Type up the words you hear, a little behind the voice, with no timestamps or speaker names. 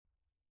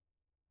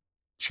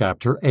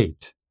Chapter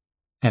 8.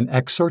 An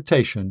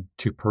Exhortation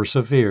to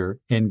Persevere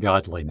in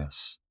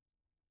Godliness.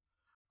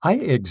 I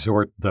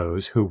exhort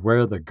those who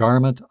wear the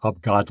garment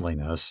of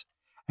godliness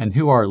and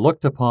who are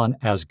looked upon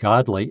as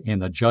godly in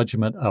the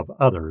judgment of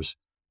others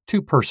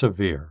to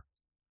persevere.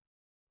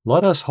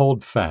 Let us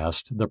hold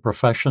fast the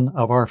profession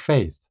of our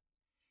faith.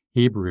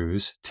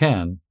 Hebrews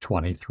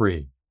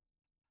 10:23.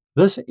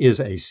 This is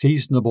a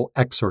seasonable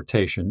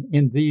exhortation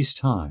in these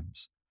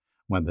times,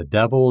 when the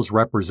devil's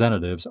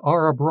representatives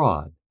are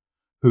abroad,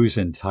 whose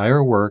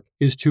entire work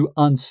is to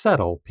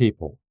unsettle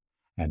people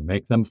and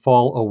make them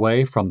fall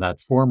away from that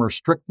former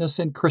strictness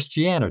in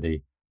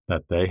Christianity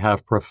that they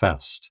have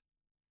professed.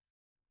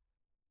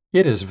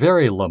 It is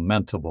very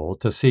lamentable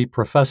to see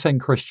professing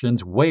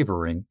Christians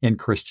wavering in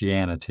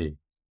Christianity.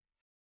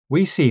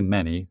 We see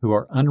many who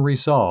are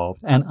unresolved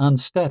and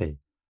unsteady,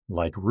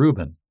 like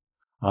Reuben,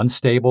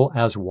 unstable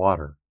as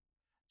water.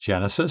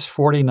 Genesis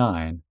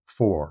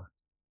 49:4.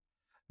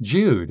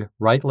 Jude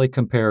rightly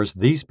compares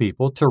these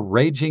people to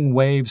raging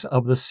waves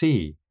of the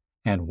sea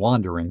and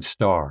wandering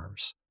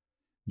stars.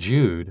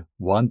 Jude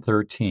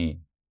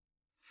 1:13.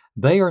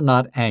 They are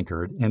not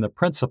anchored in the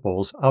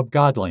principles of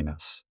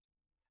godliness.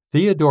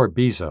 Theodore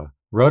Beza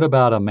wrote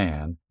about a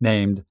man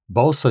named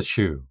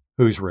Boseshu,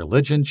 whose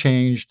religion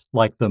changed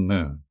like the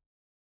moon.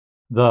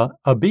 The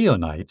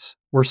Ebionites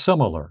were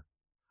similar,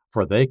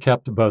 for they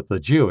kept both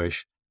the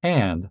Jewish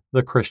and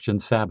the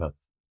Christian Sabbath.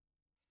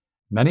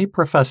 Many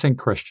professing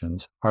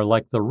Christians are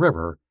like the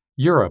river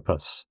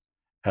Euripus,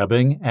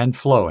 ebbing and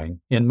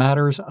flowing in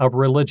matters of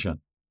religion.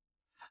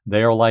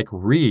 They are like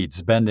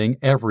reeds bending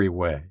every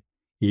way,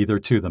 either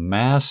to the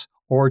Mass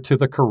or to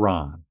the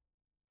Quran.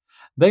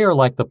 They are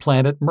like the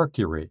planet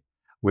Mercury,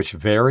 which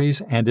varies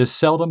and is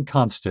seldom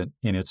constant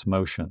in its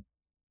motion.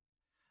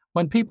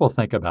 When people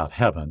think about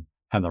heaven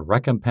and the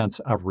recompense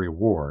of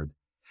reward,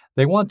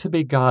 they want to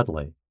be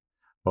godly,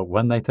 but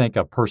when they think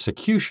of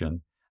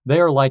persecution, they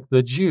are like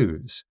the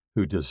Jews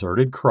who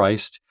deserted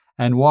Christ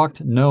and walked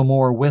no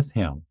more with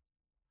him.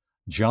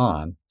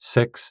 John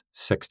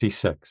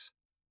 6:66.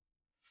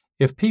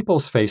 If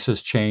people's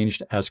faces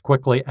changed as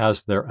quickly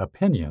as their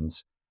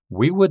opinions,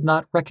 we would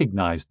not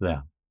recognize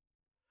them.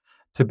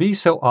 To be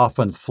so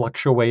often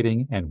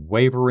fluctuating and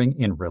wavering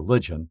in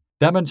religion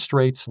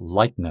demonstrates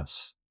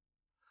lightness.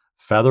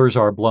 Feathers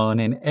are blown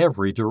in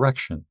every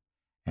direction,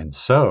 and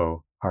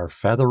so are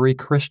feathery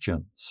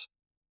Christians.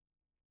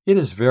 It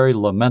is very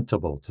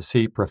lamentable to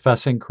see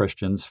professing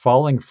Christians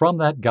falling from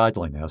that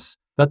godliness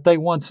that they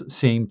once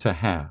seemed to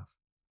have.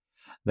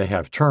 They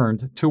have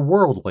turned to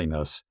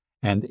worldliness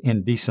and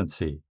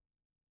indecency.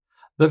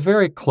 The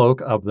very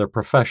cloak of their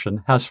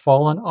profession has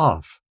fallen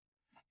off,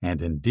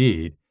 and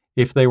indeed,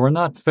 if they were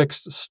not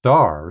fixed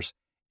stars,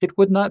 it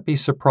would not be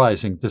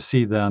surprising to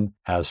see them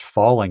as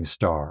falling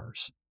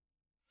stars.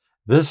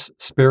 This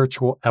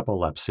spiritual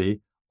epilepsy,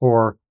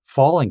 or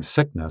falling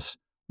sickness,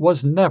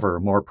 was never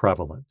more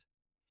prevalent.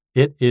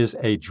 It is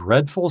a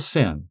dreadful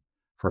sin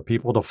for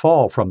people to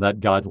fall from that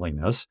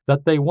godliness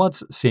that they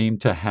once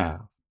seemed to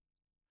have.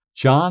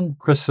 John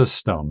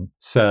Chrysostom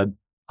said,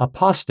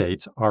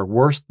 "Apostates are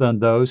worse than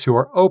those who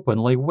are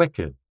openly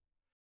wicked.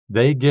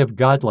 They give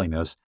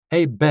godliness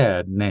a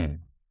bad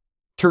name."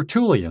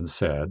 Tertullian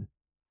said,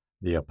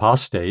 "The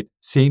apostate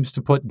seems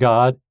to put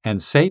God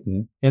and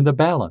Satan in the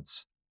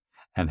balance,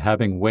 and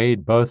having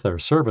weighed both their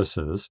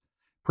services,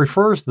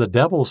 prefers the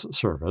devil's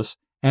service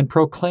and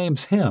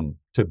proclaims him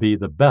to be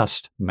the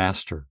best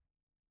master."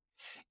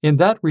 In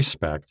that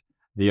respect,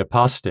 the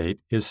apostate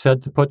is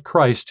said to put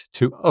Christ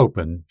to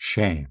open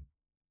shame.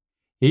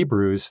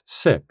 Hebrews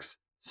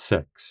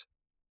 6:6.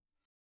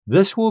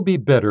 This will be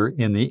bitter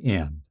in the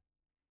end.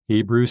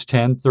 Hebrews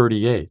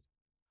 10:38.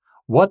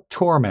 What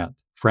torment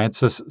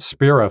Francis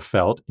Spira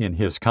felt in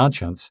his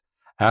conscience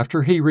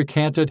after he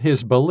recanted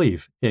his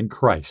belief in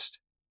Christ.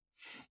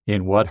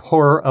 In what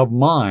horror of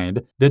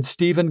mind did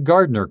Stephen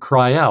Gardner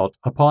cry out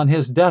upon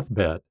his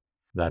deathbed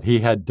that he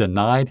had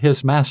denied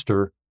his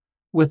master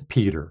with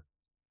Peter.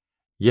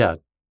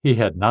 Yet he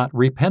had not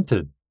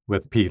repented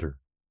with Peter.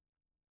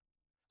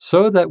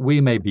 So that we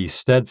may be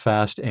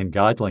steadfast in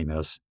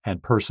godliness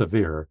and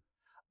persevere,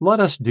 let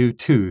us do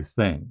two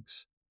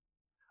things.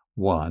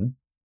 1.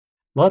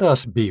 Let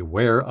us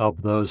beware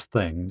of those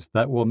things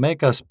that will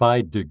make us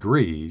by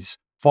degrees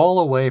fall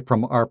away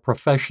from our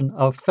profession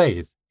of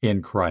faith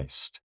in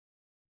Christ.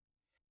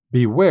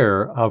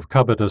 Beware of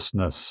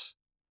covetousness.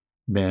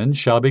 Men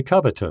shall be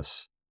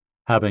covetous,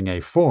 having a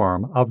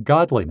form of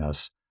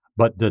godliness,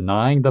 but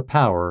denying the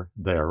power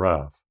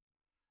thereof.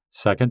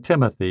 2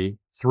 Timothy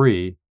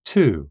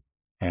 3:2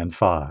 and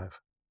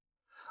 5.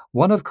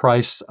 One of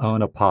Christ's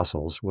own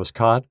apostles was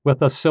caught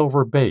with a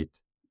silver bait.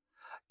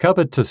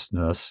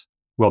 Covetousness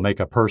will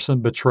make a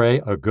person betray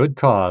a good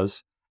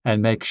cause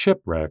and make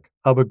shipwreck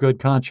of a good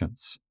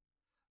conscience.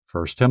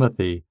 1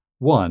 Timothy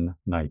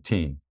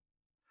 1:19.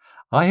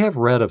 I have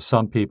read of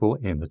some people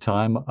in the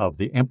time of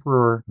the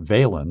Emperor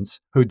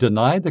Valens who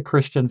denied the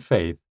Christian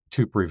faith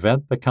to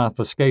prevent the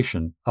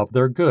confiscation of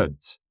their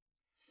goods.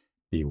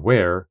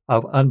 Beware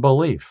of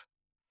unbelief.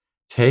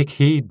 Take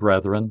heed,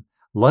 brethren,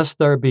 lest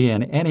there be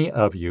in any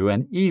of you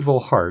an evil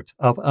heart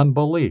of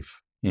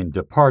unbelief in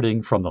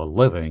departing from the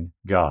living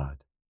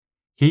God.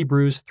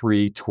 Hebrews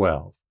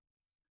 3:12.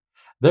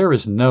 There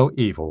is no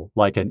evil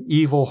like an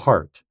evil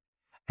heart,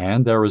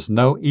 and there is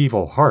no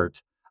evil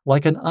heart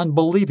like an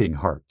unbelieving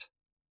heart.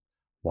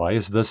 Why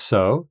is this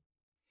so?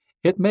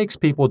 It makes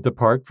people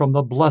depart from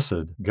the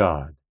blessed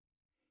God.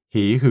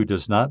 He who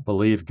does not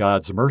believe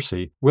God's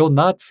mercy will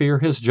not fear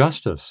his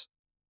justice.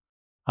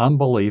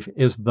 Unbelief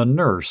is the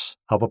nurse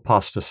of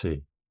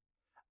apostasy.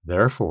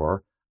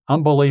 Therefore,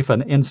 unbelief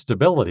and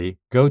instability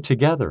go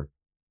together.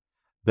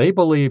 They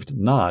believed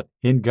not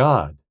in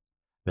God.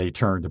 They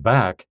turned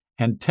back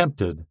and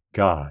tempted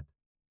God.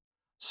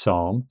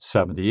 Psalm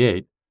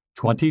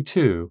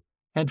 78:22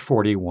 and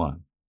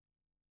 41.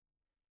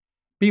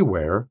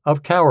 Beware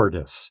of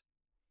cowardice.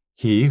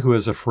 He who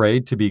is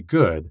afraid to be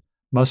good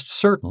must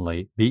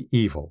certainly be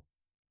evil.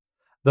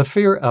 The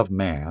fear of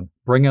man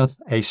bringeth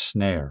a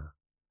snare.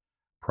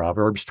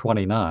 Proverbs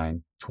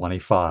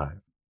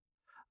 29:25.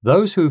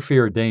 Those who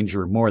fear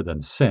danger more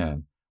than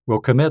sin will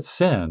commit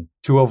sin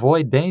to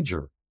avoid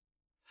danger.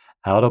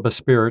 Out of a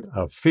spirit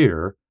of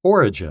fear,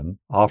 Origen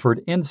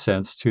offered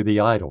incense to the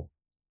idol.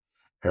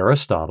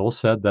 Aristotle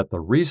said that the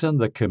reason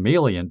the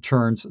chameleon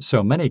turns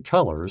so many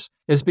colors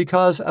is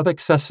because of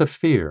excessive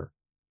fear.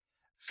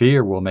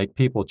 Fear will make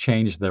people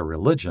change their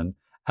religion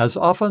as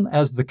often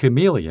as the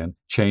chameleon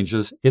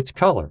changes its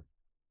color.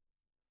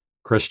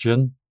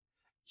 Christian,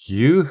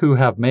 you who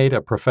have made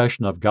a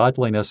profession of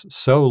godliness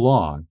so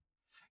long,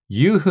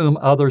 you whom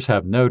others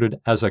have noted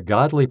as a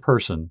godly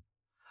person,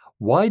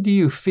 why do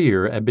you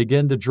fear and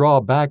begin to draw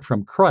back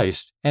from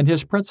Christ and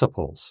his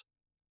principles?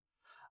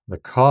 The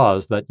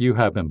cause that you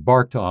have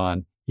embarked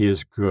on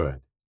is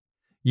good.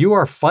 You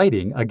are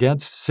fighting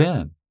against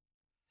sin.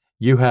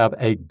 You have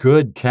a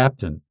good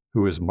captain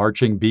who is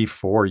marching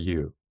before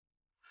you.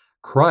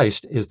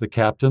 Christ is the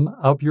captain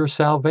of your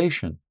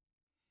salvation.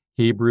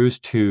 Hebrews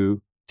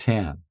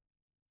 2:10.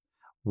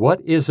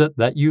 What is it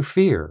that you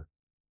fear?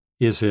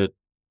 Is it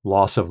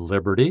loss of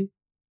liberty?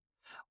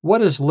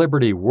 What is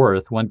liberty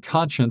worth when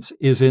conscience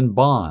is in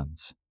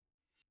bonds?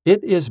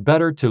 It is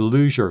better to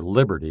lose your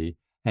liberty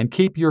and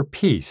keep your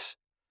peace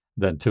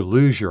than to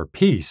lose your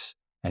peace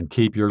and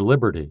keep your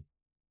liberty.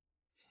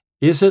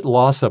 Is it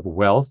loss of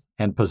wealth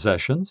and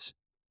possessions?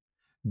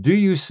 Do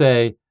you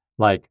say,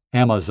 like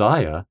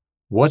Amaziah,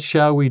 "What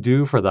shall we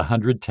do for the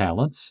 100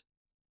 talents?"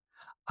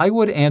 I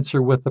would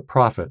answer with the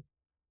prophet,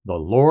 "The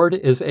Lord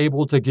is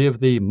able to give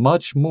thee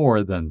much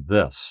more than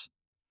this."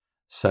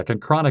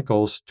 2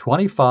 Chronicles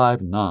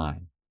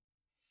 25:9.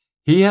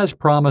 He has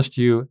promised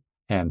you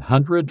an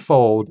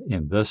hundredfold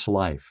in this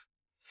life,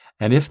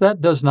 and if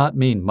that does not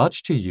mean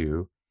much to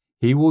you,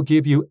 he will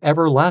give you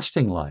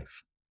everlasting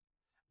life.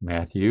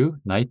 Matthew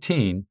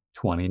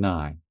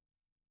 19:29.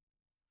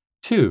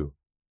 2.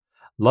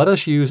 Let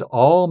us use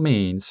all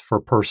means for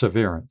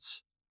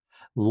perseverance.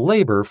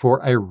 Labor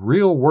for a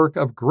real work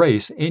of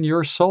grace in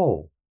your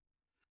soul.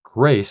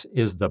 Grace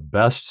is the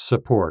best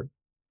support.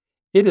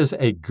 It is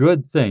a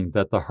good thing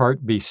that the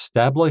heart be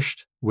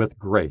stablished with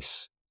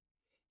grace.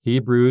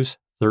 Hebrews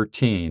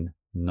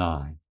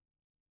 13:9.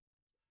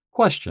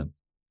 Question: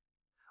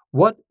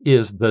 what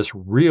is this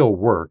real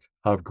work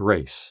of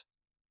grace?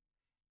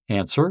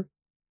 Answer: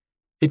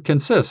 it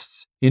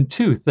consists in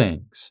two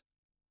things.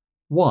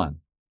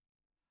 1.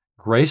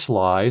 Grace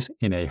lies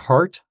in a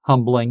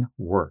heart-humbling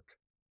work.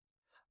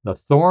 The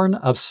thorn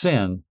of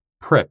sin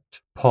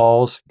pricked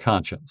Paul's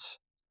conscience.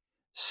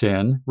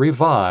 Sin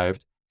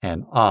revived,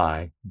 and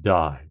I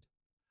died.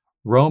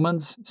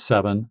 Romans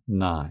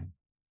 7:9.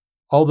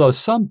 Although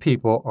some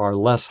people are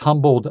less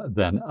humbled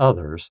than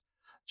others,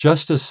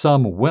 just as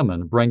some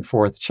women bring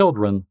forth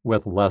children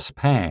with less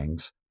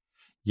pangs,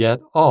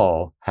 yet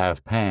all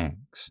have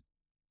pangs.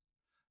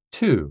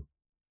 2.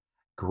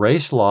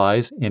 Grace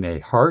lies in a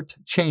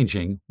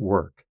heart-changing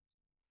work.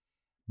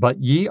 But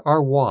ye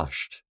are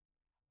washed,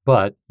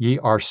 but ye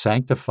are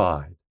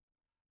sanctified.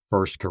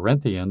 1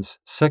 Corinthians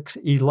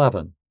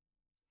 6:11.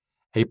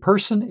 A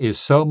person is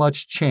so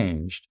much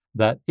changed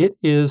that it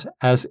is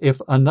as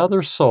if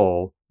another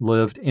soul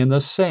lived in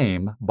the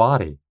same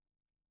body.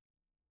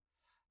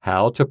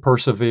 How to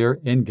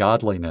persevere in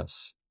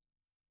godliness.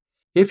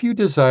 If you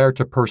desire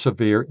to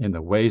persevere in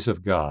the ways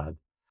of God,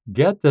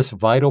 get this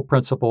vital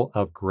principle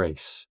of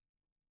grace.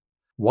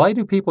 Why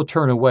do people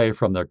turn away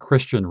from their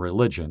Christian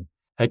religion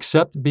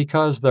except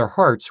because their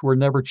hearts were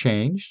never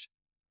changed?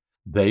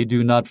 They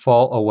do not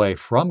fall away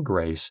from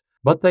grace,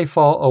 but they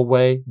fall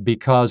away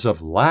because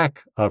of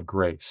lack of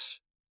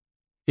grace.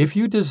 If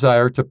you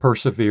desire to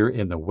persevere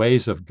in the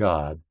ways of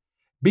God,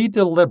 be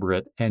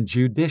deliberate and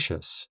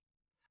judicious.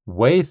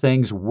 Weigh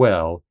things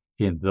well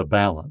in the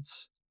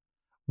balance.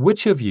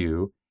 Which of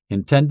you,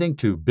 intending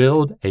to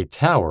build a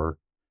tower,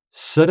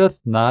 sitteth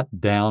not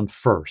down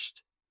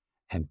first,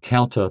 and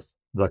counteth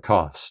the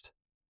cost?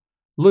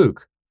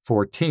 Luke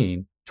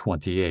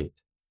 14:28.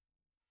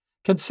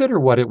 Consider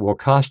what it will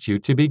cost you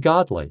to be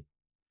godly.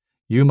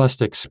 You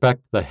must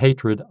expect the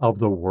hatred of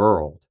the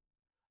world.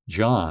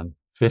 John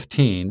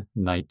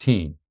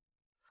 15:19.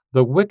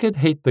 The wicked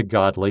hate the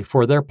godly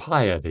for their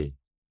piety.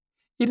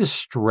 It is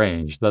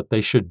strange that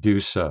they should do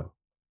so.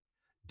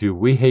 Do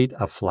we hate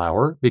a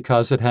flower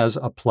because it has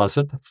a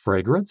pleasant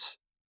fragrance?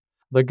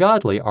 The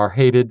godly are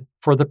hated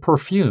for the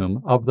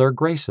perfume of their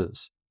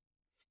graces.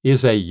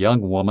 Is a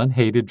young woman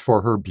hated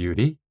for her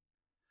beauty?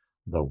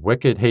 The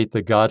wicked hate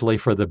the godly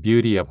for the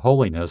beauty of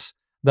holiness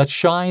that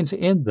shines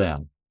in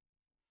them.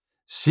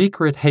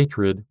 Secret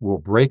hatred will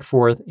break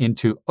forth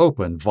into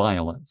open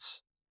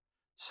violence.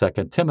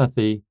 2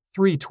 Timothy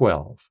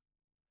 3:12.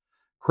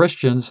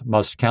 Christians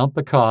must count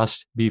the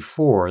cost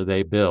before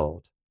they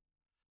build.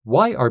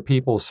 Why are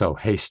people so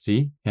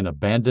hasty in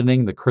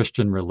abandoning the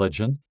Christian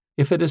religion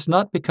if it is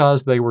not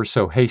because they were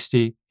so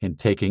hasty in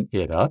taking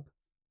it up?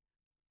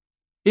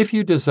 If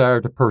you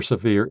desire to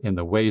persevere in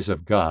the ways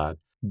of God,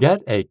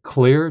 get a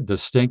clear,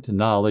 distinct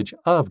knowledge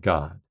of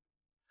God.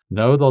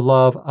 Know the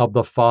love of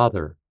the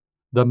Father,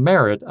 the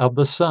merit of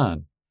the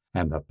Son,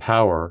 and the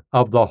power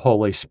of the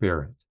Holy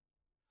Spirit.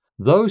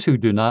 Those who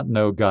do not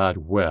know God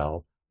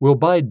well will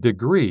by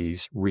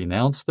degrees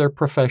renounce their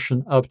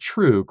profession of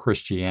true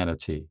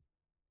Christianity.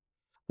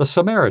 The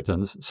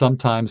Samaritans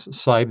sometimes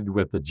sided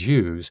with the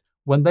Jews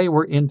when they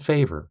were in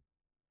favor.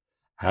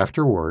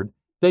 Afterward,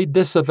 they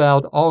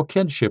disavowed all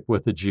kinship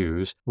with the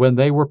Jews when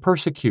they were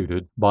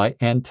persecuted by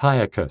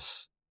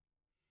Antiochus.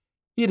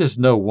 It is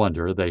no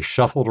wonder they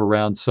shuffled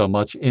around so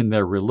much in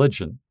their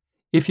religion,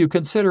 if you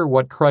consider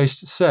what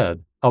Christ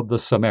said of the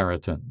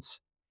Samaritans.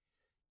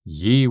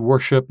 Ye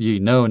worship ye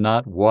know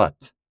not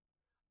what.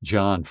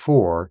 John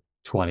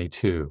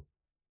 4:22.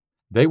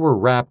 They were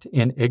wrapped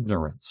in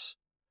ignorance.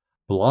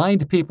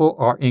 Blind people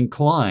are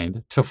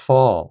inclined to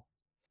fall,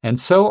 and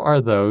so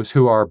are those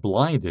who are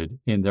blinded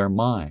in their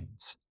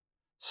minds.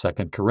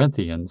 2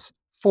 Corinthians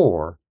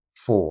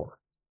 4:4.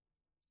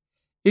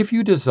 If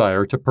you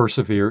desire to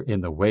persevere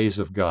in the ways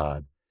of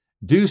God,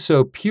 do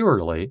so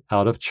purely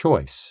out of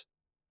choice.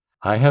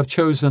 I have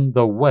chosen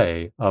the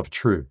way of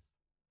truth.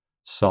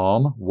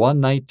 Psalm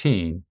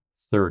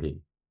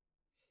 119:30.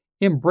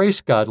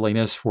 Embrace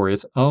godliness for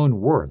its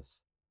own worth.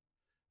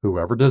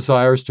 Whoever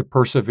desires to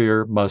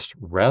persevere must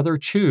rather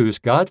choose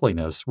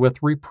godliness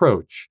with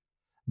reproach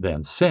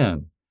than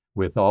sin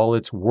with all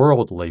its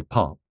worldly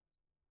pomp.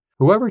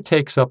 Whoever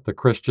takes up the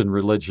Christian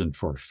religion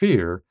for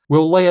fear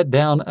will lay it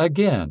down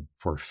again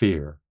for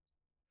fear.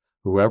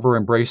 Whoever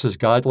embraces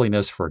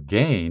godliness for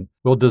gain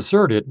will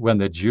desert it when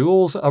the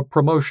jewels of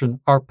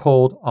promotion are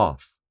pulled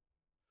off.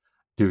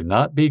 Do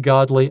not be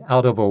godly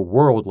out of a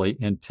worldly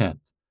intent,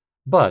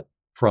 but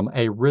from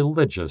a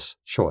religious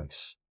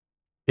choice.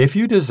 If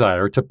you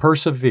desire to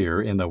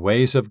persevere in the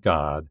ways of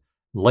God,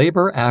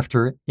 labor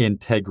after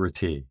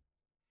integrity.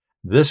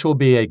 This will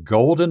be a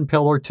golden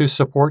pillar to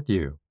support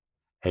you.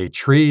 A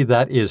tree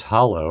that is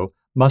hollow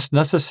must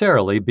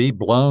necessarily be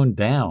blown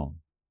down.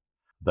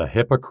 The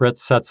hypocrite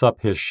sets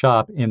up his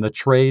shop in the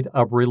trade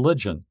of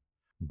religion,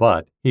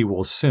 but he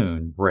will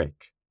soon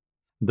break.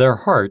 Their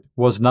heart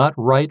was not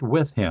right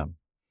with him,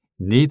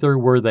 neither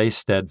were they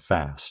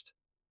steadfast.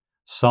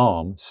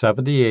 Psalm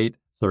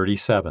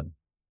 78:37.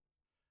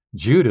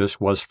 Judas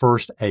was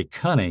first a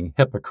cunning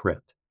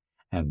hypocrite,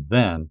 and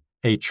then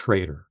a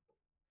traitor.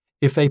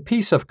 If a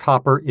piece of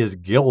copper is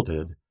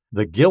gilded,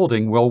 the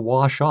gilding will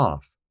wash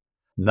off.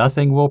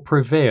 Nothing will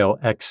prevail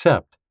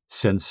except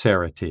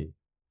sincerity.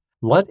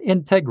 Let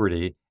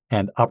integrity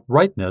and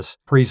uprightness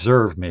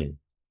preserve me.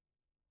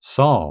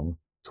 Psalm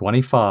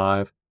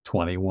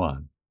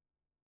 25:21.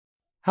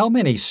 How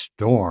many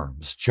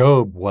storms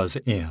Job was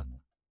in!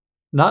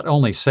 Not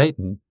only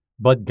Satan,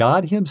 but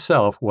God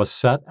himself was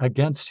set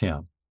against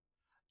him.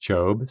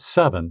 Job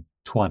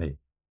 7:20,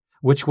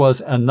 which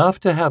was enough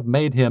to have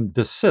made him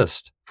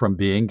desist from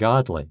being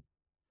godly.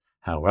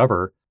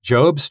 However,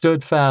 Job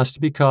stood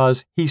fast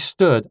because he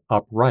stood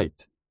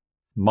upright.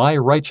 My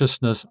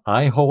righteousness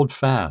I hold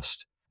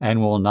fast,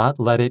 and will not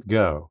let it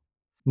go.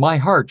 My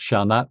heart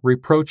shall not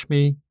reproach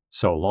me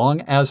so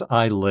long as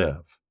I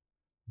live.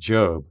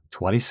 Job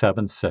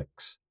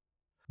 27:6.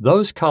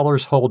 Those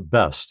colors hold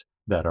best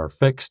that are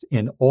fixed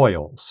in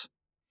oils.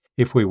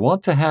 If we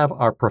want to have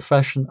our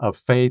profession of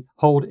faith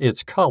hold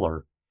its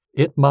color,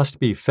 it must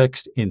be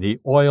fixed in the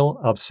oil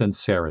of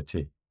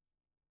sincerity.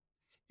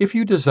 If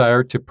you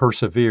desire to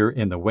persevere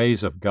in the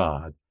ways of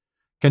God,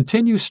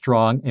 continue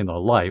strong in the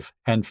life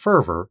and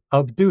fervor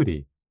of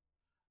duty.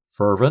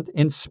 Fervent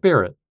in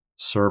spirit,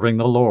 serving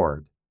the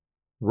Lord.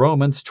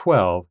 Romans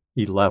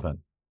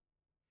 12:11.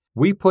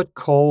 We put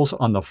coals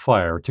on the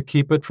fire to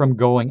keep it from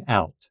going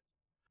out.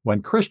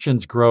 When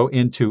Christians grow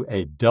into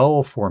a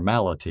dull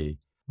formality,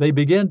 they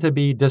begin to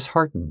be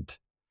disheartened,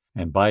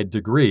 and by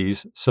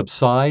degrees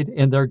subside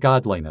in their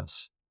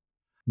godliness.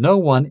 No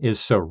one is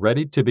so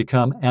ready to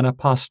become an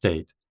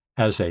apostate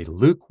as a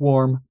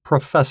lukewarm,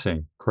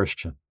 professing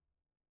Christian.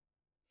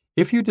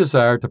 If you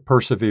desire to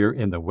persevere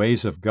in the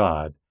ways of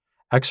God,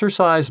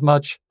 exercise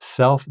much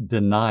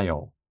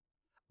self-denial.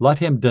 Let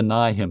him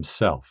deny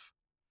himself.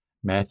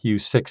 Matthew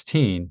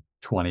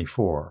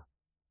 16:24.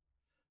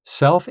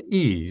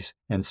 Self-ease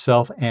and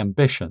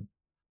self-ambition,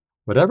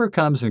 whatever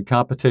comes in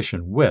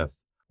competition with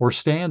or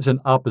stands in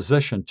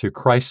opposition to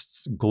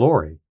Christ's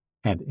glory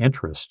and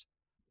interest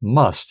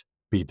must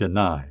be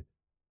denied.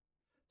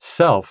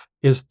 Self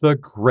is the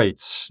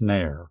great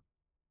snare.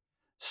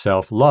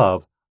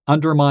 Self-love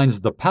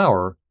undermines the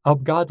power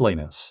of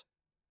godliness.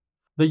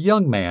 The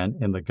young man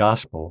in the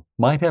gospel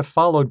might have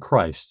followed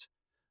Christ,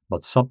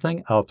 but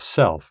something of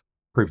self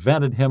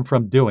prevented him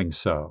from doing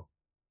so.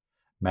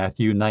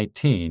 Matthew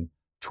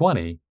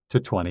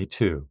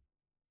 19:20-22.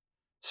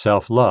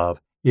 Self-love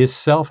is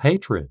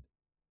self-hatred.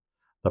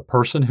 The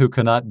person who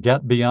cannot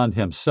get beyond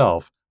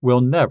himself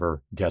will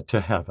never get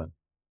to heaven.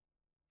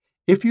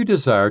 If you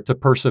desire to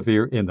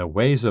persevere in the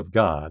ways of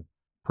God,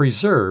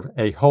 preserve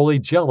a holy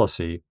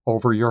jealousy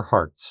over your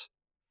hearts.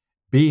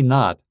 Be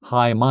not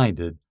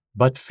high-minded,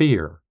 but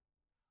fear.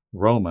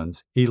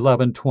 Romans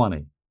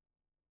 11:20.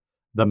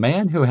 The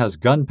man who has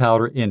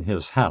gunpowder in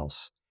his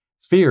house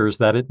fears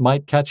that it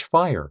might catch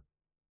fire.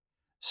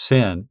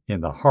 Sin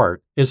in the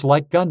heart is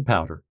like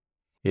gunpowder.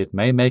 It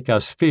may make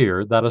us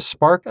fear that a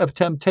spark of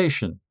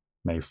temptation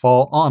may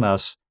fall on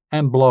us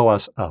and blow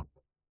us up.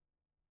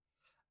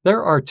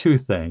 There are two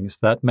things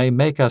that may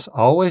make us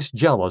always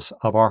jealous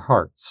of our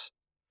hearts: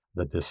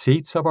 the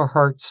deceits of our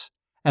hearts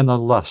and the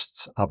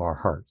lusts of our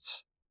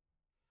hearts.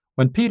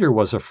 When Peter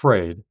was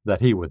afraid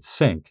that he would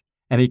sink,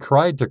 and he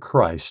cried to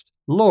Christ,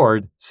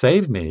 "Lord,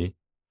 save me,"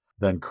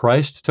 then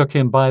Christ took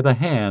him by the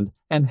hand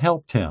and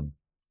helped him.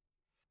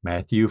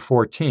 Matthew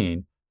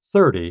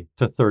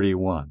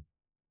 14:30-31.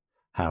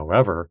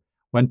 However,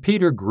 when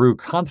Peter grew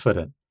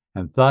confident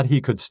and thought he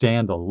could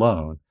stand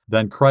alone,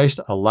 then Christ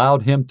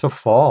allowed him to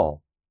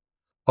fall.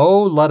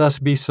 Oh, let us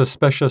be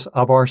suspicious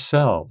of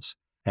ourselves,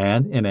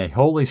 and in a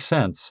holy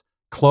sense,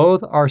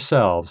 clothe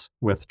ourselves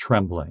with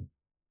trembling.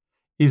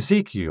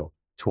 Ezekiel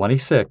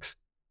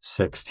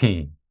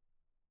 26:16.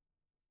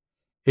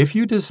 If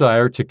you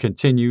desire to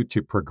continue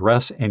to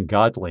progress in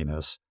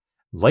godliness,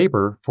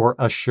 labor for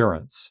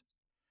assurance.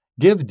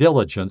 Give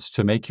diligence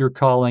to make your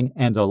calling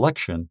and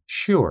election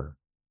sure.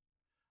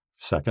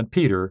 2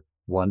 Peter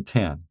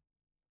 1:10.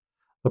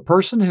 The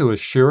person who is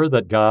sure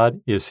that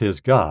God is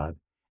his God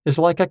is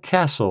like a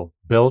castle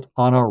built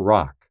on a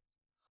rock.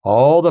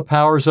 All the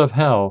powers of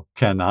hell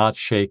cannot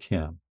shake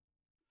him.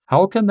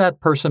 How can that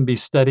person be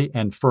steady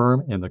and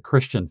firm in the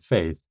Christian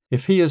faith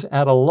if he is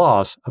at a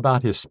loss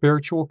about his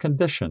spiritual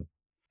condition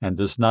and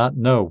does not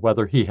know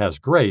whether he has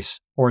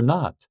grace or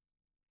not?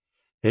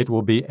 It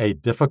will be a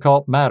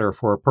difficult matter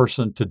for a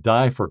person to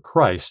die for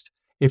Christ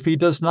if he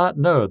does not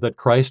know that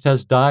Christ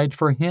has died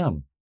for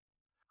him.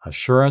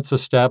 Assurance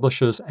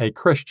establishes a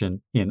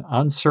Christian in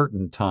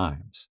uncertain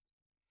times.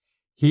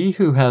 He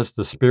who has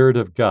the Spirit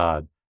of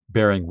God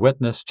bearing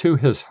witness to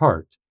his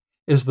heart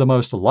is the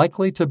most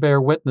likely to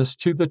bear witness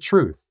to the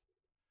truth.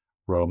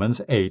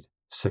 Romans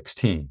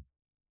 8:16.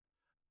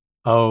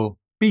 Oh,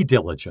 be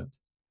diligent.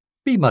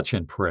 Be much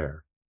in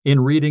prayer, in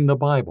reading the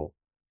Bible,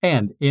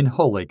 and in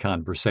holy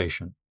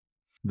conversation.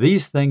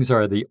 These things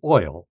are the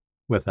oil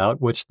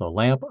without which the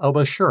lamp of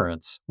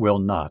assurance will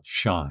not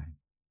shine.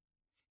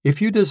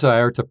 If you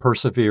desire to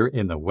persevere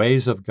in the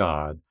ways of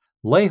God,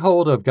 lay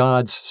hold of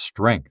God's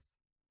strength.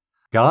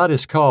 God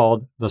is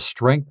called the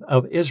strength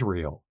of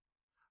Israel.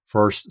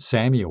 1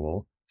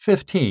 Samuel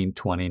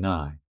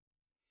 15:29.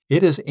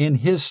 It is in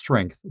His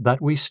strength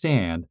that we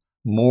stand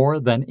more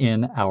than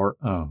in our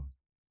own.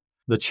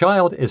 The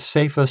child is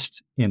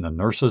safest in the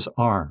nurse's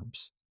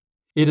arms.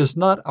 It is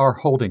not our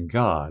holding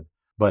God,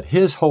 but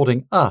His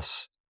holding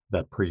us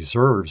that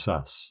preserves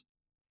us.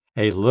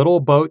 A little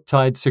boat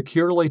tied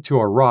securely to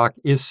a rock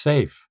is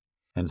safe,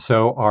 and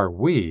so are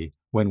we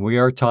when we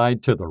are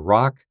tied to the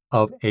rock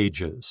of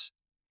ages.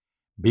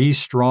 Be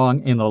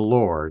strong in the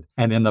Lord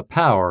and in the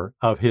power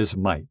of His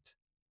might.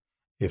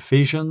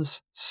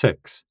 Ephesians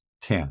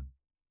 6:10.